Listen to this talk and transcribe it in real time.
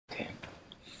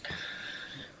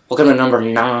Welcome to number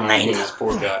 9. This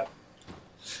poor guy.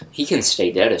 He can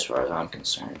stay dead as far as I'm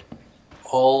concerned.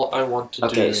 All I want to do...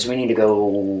 Okay, so we need to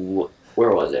go...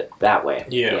 Where was it? That way.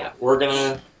 Yeah, we're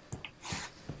gonna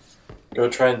go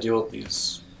try and deal with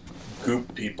these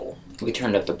goop people. We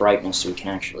turned up the brightness so we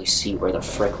can actually see where the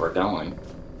frick we're going.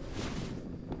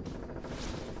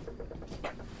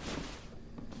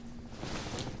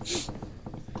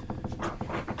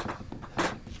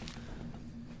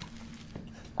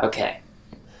 Okay.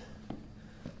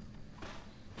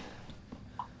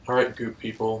 Alright, goop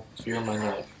people, fear my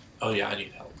life. Oh yeah, I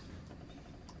need help.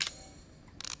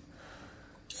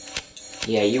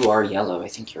 Yeah, you are yellow. I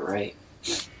think you're right.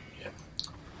 Yeah.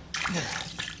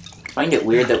 Find it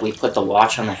weird that we put the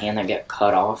watch on the hand that get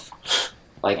cut off.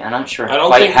 Like, I'm not sure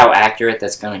how accurate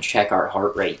that's going to check our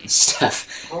heart rate and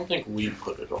stuff. I don't think we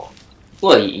put it on.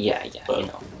 Well, yeah, but, you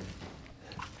know.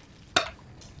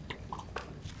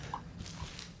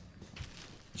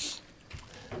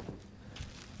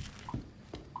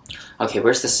 Okay,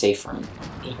 where's the safe room?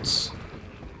 It's...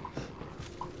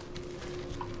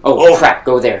 Oh, crap,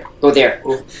 go there. Go there.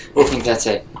 Oh. I think that's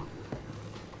it.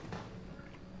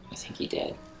 I think he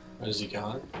did. Is he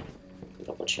gone?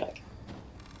 Double check.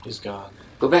 He's gone.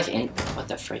 Go back in. What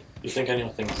the frick? You think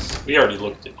anything's... We already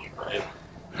looked in here, right?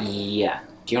 Yeah.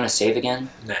 Do you want to save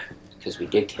again? Nah. Because we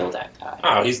did kill that guy.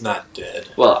 Oh, he's not dead.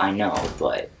 Well, I know,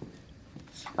 but...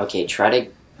 Okay, try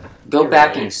to go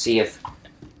back and see if...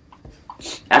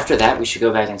 After that, we should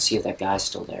go back and see if that guy's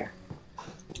still there.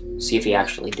 See if he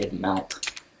actually did melt.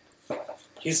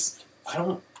 He's... I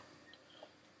don't...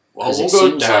 Well, Because we'll it go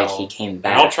seems down, like he came and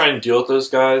back. I'll try and deal with those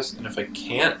guys, and if I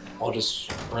can't, I'll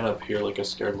just run up here like a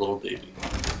scared little baby.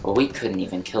 Well, we couldn't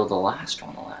even kill the last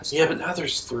one last Yeah, but now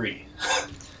there's 3.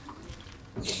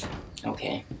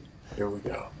 Okay. Here we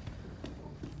go.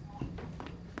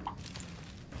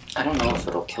 I don't know if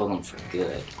it'll kill them for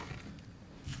good.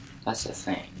 That's the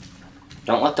thing.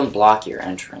 Don't let them block your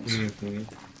entrance. Mm-hmm.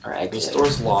 Or exit. This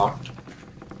door's locked.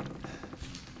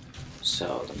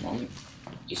 So, the moment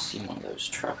you see one of those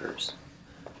truckers...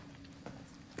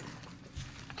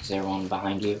 Is there one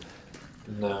behind you?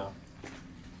 No.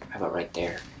 How about right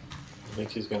there? I think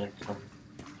he's gonna come.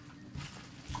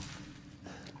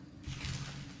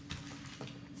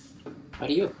 Why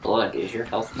do you have blood? Is your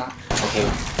health not...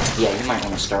 Okay, yeah, you might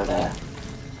want to start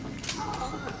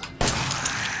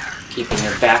keeping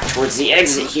your back towards the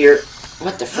exit here.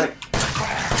 What the frick?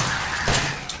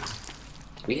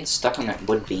 Did we get stuck on that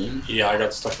wood beam? Yeah, I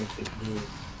got stuck in the beam.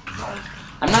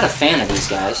 I'm not a fan of these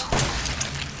guys.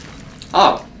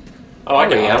 Oh. Oh, I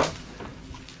there we got him.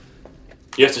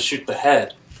 You have to shoot the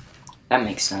head. That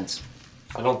makes sense.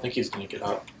 I don't think he's gonna get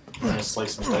up. I'm gonna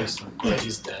slice and dice him. Yeah,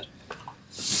 he's dead.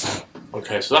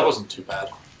 Okay, so that wasn't too bad.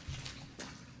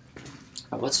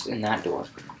 What's in that door?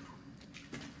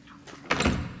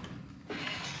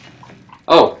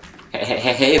 Oh!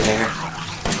 Hey there.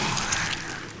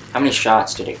 How many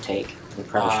shots did it take? We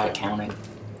probably should have counted.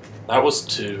 That was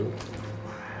 2.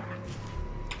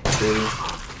 3.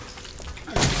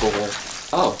 4.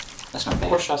 Oh, that's not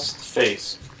 4 bad. shots to the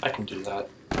face. I can do that.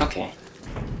 Okay.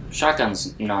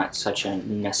 Shotgun's not such a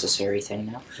necessary thing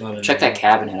now. Not Check that anymore.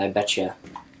 cabinet,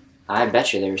 I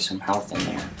bet you there's some health in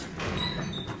there.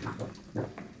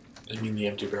 I mean the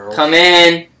empty barrel. Come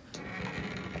in!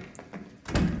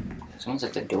 Someone's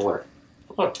at the door.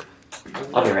 Look.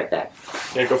 I'll be right back.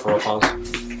 Yeah, go for a pause.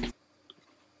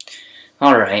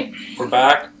 Alright. We're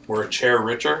back. We're a chair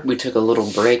richer. We took a little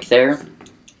break there.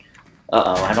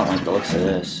 Uh-oh, I don't like the looks of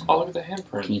this. Oh, look at the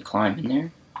handprint. Can you climb in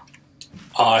there?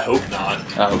 I hope not.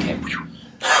 Oh, okay.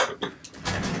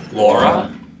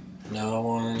 Laura? No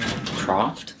one.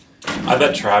 Croft? I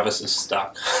bet Travis is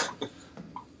stuck.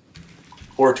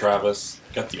 Poor Travis.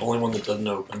 Got the only one that doesn't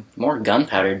open. More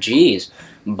gunpowder. Jeez.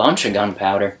 Bunch of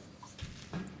gunpowder.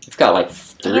 We've got like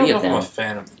 3 of them. I'm a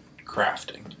fan of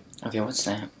crafting. Okay, what's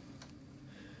that?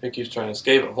 He keeps trying to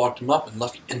escape. I've locked him up and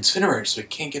left incinerator so he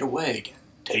can't get away again.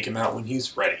 Take him out when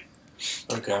he's ready.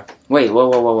 Okay. Wait,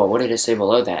 whoa. What did it say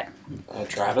below that?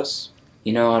 Travis?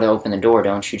 You know how to open the door,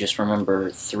 don't you? Just remember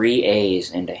 3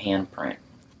 A's and a handprint.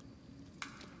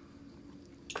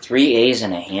 3 A's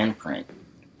and a handprint.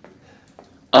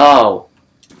 Oh!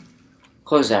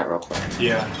 Close that real quick.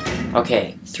 Yeah.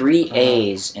 Okay, 3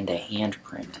 A's and a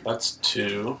handprint. That's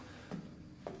 2.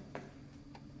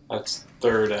 That's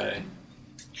 3rd A.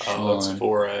 Oh, that's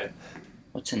 4A.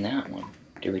 What's in that one?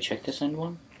 Did we check this end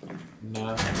one?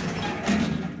 No.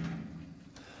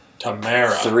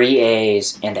 Tamara. 3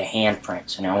 A's and a handprint.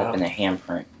 So now open the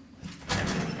handprint.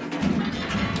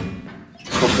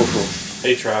 Cool.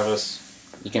 Hey, Travis.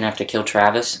 You gonna have to kill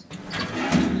Travis?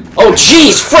 Oh,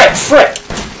 jeez! Frick!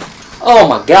 Oh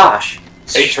my gosh.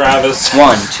 Hey, Travis.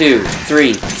 1, 2,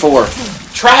 3, 4.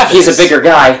 Travis! He's a bigger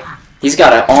guy. He's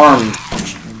got an arm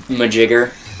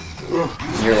majigger.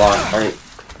 You're locked. Alright.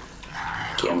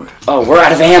 Get him. Oh, we're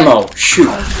out of ammo. Shoot.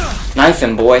 Knife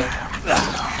him, boy.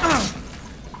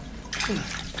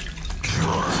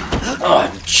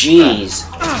 Oh, jeez.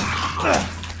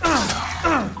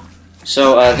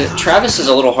 So, Travis is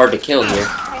a little hard to kill here.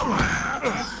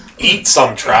 Eat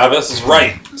some, Travis.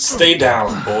 Right. Stay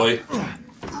down, boy.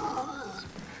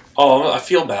 Oh, I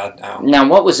feel bad now. Now,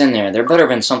 what was in there? There better have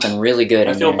been something really good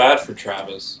in there. I feel bad for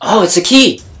Travis. Oh, it's a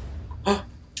key!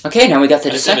 Okay, now we got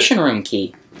the dissection room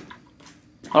key.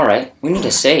 Alright, we need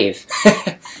to save.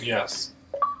 Yes.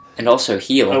 And also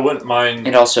heal. I wouldn't mind.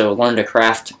 And also learn to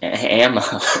craft ammo.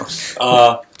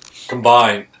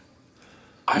 Combine.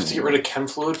 I have to get rid of chem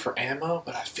fluid for ammo,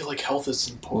 but I feel like health is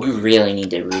important. You really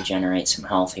need to regenerate some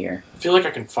health here. I feel like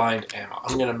I can find ammo.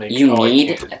 I'm gonna make. You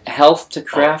need health to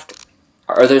craft?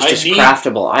 Or are those just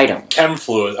craftable items? Chem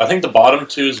fluid. I think the bottom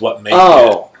two is what makes it.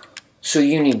 Oh! So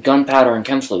you need gunpowder and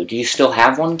chem fluid. Do you still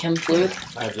have one chem fluid?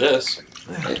 I have this.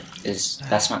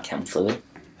 That's not chem fluid.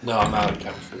 No, I'm out of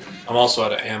chem fluid. I'm also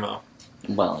out of ammo.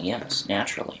 Well, yes,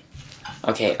 naturally.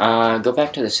 Okay, go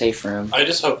back to the safe room. I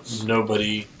just hope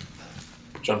nobody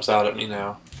jumps out at me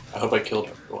now. I hope I killed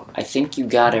everyone. I think you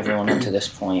got everyone up to this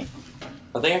point.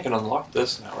 I think I can unlock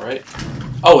this now, right?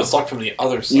 Oh, it's locked from the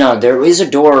other side. No, there is a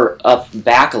door up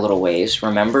back a little ways,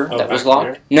 remember? Oh, that was back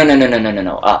locked? there?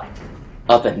 No, up.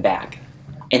 Up and back.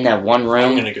 In that one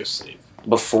room I'm gonna go save.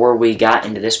 before we got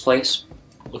into this place.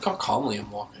 Look how calmly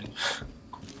I'm walking.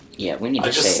 Yeah, we need to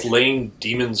I just save. slaying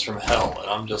demons from hell, and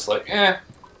I'm just like, I'm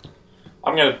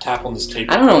gonna tap on this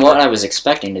tape. I don't know what I was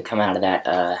expecting to come out of that,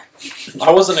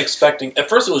 I wasn't expecting... At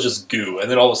first it was just goo, and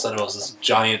then all of a sudden it was this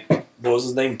giant... What was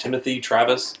his name? Timothy?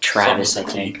 Travis? Travis, I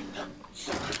think.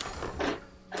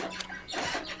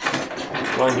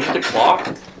 Do I need the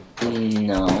clock?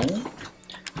 No.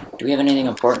 Do we have anything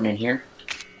important in here?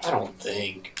 I don't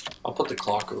think. I'll put the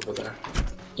clock over there.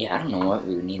 Yeah, I don't know what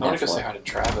we would need I'm gonna that go for. say hi to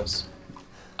Travis.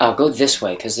 Oh, go this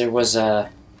way, because there was a...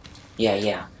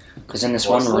 Yeah. Because in this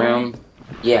one room...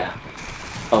 Yeah.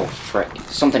 Oh, frick.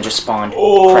 Something just spawned.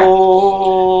 Oh! Crap.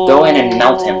 Go in and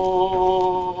melt him.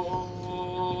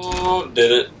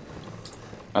 Did it.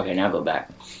 Okay, now go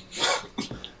back.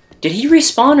 Did he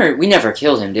respawn, or... We never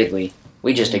killed him, did we?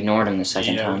 We just ignored him the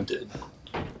second time. We did.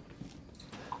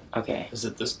 Okay. Is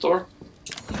it this door?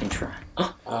 You can try.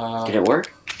 Did it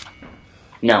work?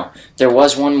 No. There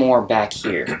was one more back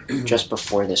here, just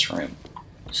before this room.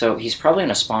 So he's probably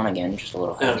gonna spawn again, just a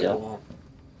little heads up.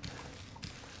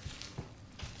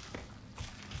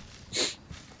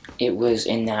 It was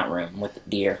in that room with the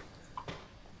deer.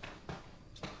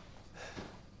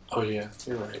 Oh yeah,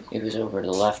 you're right. It was over to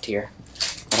the left here.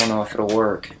 I don't know if it'll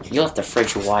work. You left the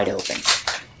fridge wide open.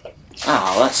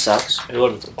 Oh, that sucks. Hey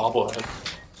look, it's a bobblehead.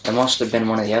 That must have been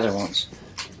one of the other ones.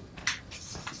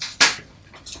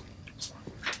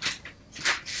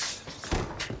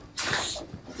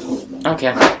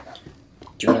 Okay.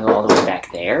 Do you want to go all the way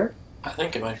back there? I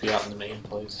think it might be out in the main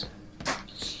place.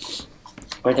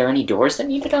 Were there any doors that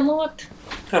needed unlocked?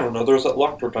 I don't know, there was that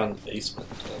locked door down in the basement.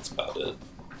 That's about it.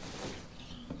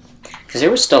 Because there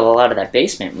was still a lot of that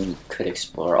basement we could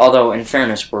explore. Although, in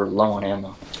fairness, we're low on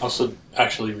ammo. Also,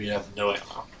 actually, we have no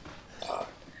ammo.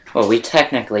 Well, we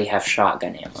technically have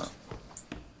shotgun ammo.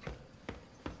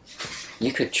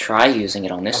 You could try using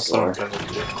it on this door.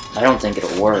 I don't think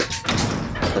it'll work.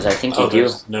 Because I think you do.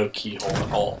 There's no keyhole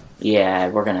at all. Yeah,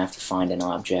 we're going to have to find an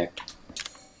object.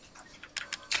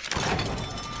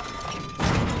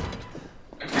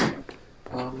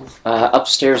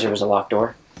 Upstairs there was a locked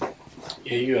door.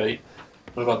 Yeah, you're right.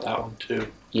 What about that one,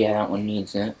 too? Yeah, that one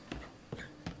needs it.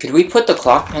 Could we put the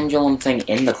clock pendulum thing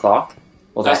in the clock?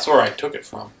 Well, that's where I took it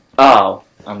from. Oh,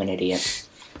 I'm an idiot.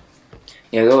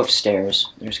 Yeah, go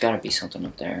upstairs. There's got to be something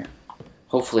up there.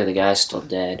 Hopefully the guy's still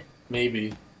dead.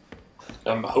 Maybe.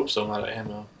 I hope so, I'm out of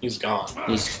ammo. He's gone.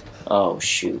 He's... Oh,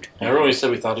 shoot. Everyone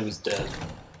said we thought he was dead.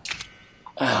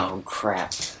 Oh,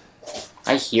 crap.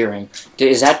 I hear him.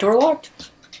 Is that door locked?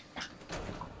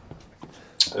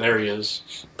 There he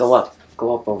is. Go up.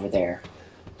 Go up over there.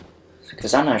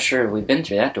 Because I'm not sure we've been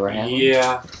through that door, have we?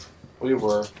 Yeah, we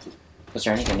were. Was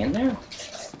there anything in there?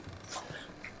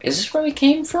 Is this where we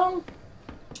came from?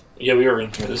 Yeah, we were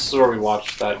in here. This is where we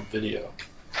watched that video.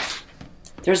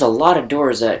 There's a lot of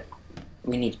doors that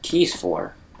we need keys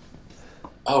for.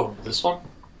 Oh, this one?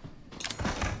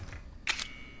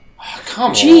 Oh,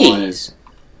 come on. Jeez.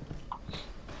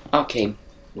 Okay,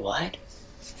 what?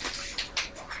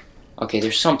 Okay,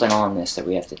 there's something on this that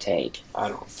we have to take. I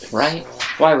don't think right? so.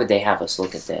 Why would they have us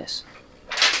look at this?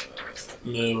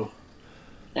 Moo.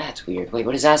 That's weird. Wait,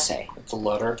 what does that say? It's a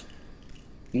letter.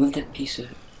 Move that piece of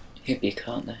hippie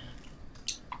caught that.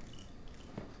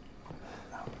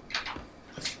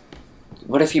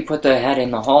 What if you put the head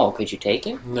in the hall? Could you take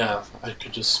it? No, I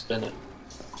could just spin it.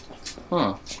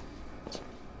 Huh.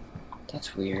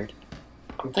 That's weird.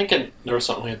 I'm thinking there was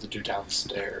something we had to do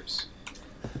downstairs.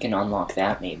 We can unlock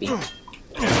that, maybe.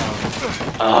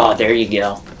 Oh, there you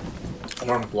go. I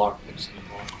don't have block picks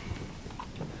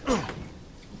anymore.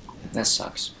 That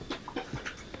sucks.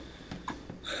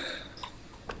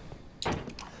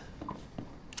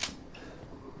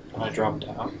 I dropped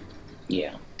out.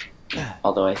 Yeah.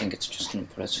 Although I think it's just gonna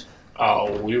put us...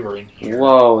 Oh, we were in here.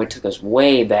 Whoa, it took us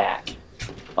way back.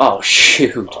 Oh,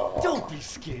 shoot. Don't be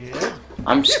scared.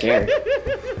 I'm scared.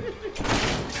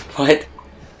 What?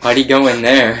 How'd he go in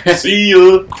there? See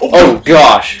ya! Oh,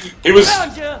 gosh. He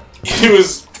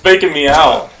was faking me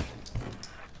out.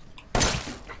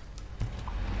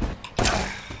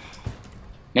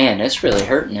 Man, it's really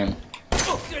hurting him.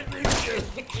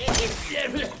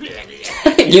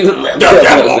 You...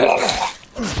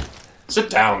 Sit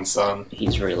down, son.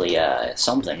 He's really,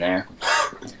 something there.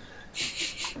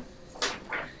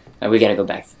 We gotta go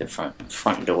back to the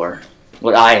front door.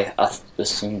 What I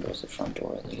assumed was the front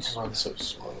door, at least. I'm so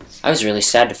slow. I was really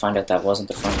sad to find out that wasn't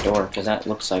the front door, because that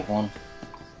looks like one.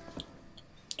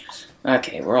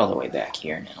 Okay, we're all the way back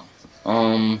here now.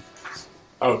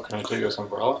 Oh, can I take this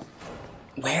umbrella?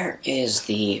 Where is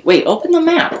the... Wait, open the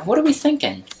map. What are we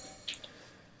thinking?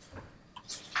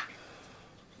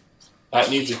 That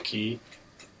needs a key.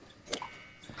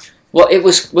 Well, it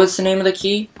was... What's the name of the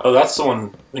key? Oh, that's the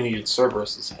one we needed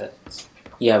Cerberus's heads.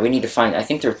 Yeah, we need to find... I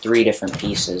think there are 3 different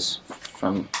pieces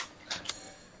from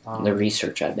the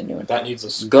research I've been doing. That needs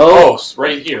a... Go... Oh,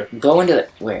 right here. Go into the...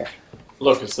 Where?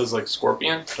 Look, it says, like,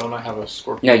 scorpion. Don't I have a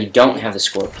scorpion? No, you don't have the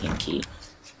scorpion key.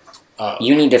 Oh.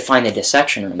 You need to find the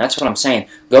dissection room. That's what I'm saying.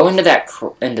 Go into that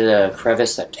into the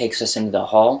crevice that takes us into the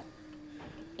hall.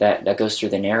 That goes through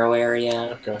the narrow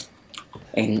area. Okay.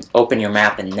 And open your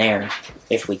map in there,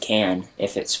 if we can,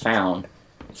 if it's found.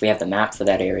 If we have the map for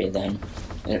that area, then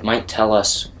it might tell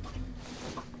us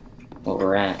what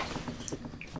we're at.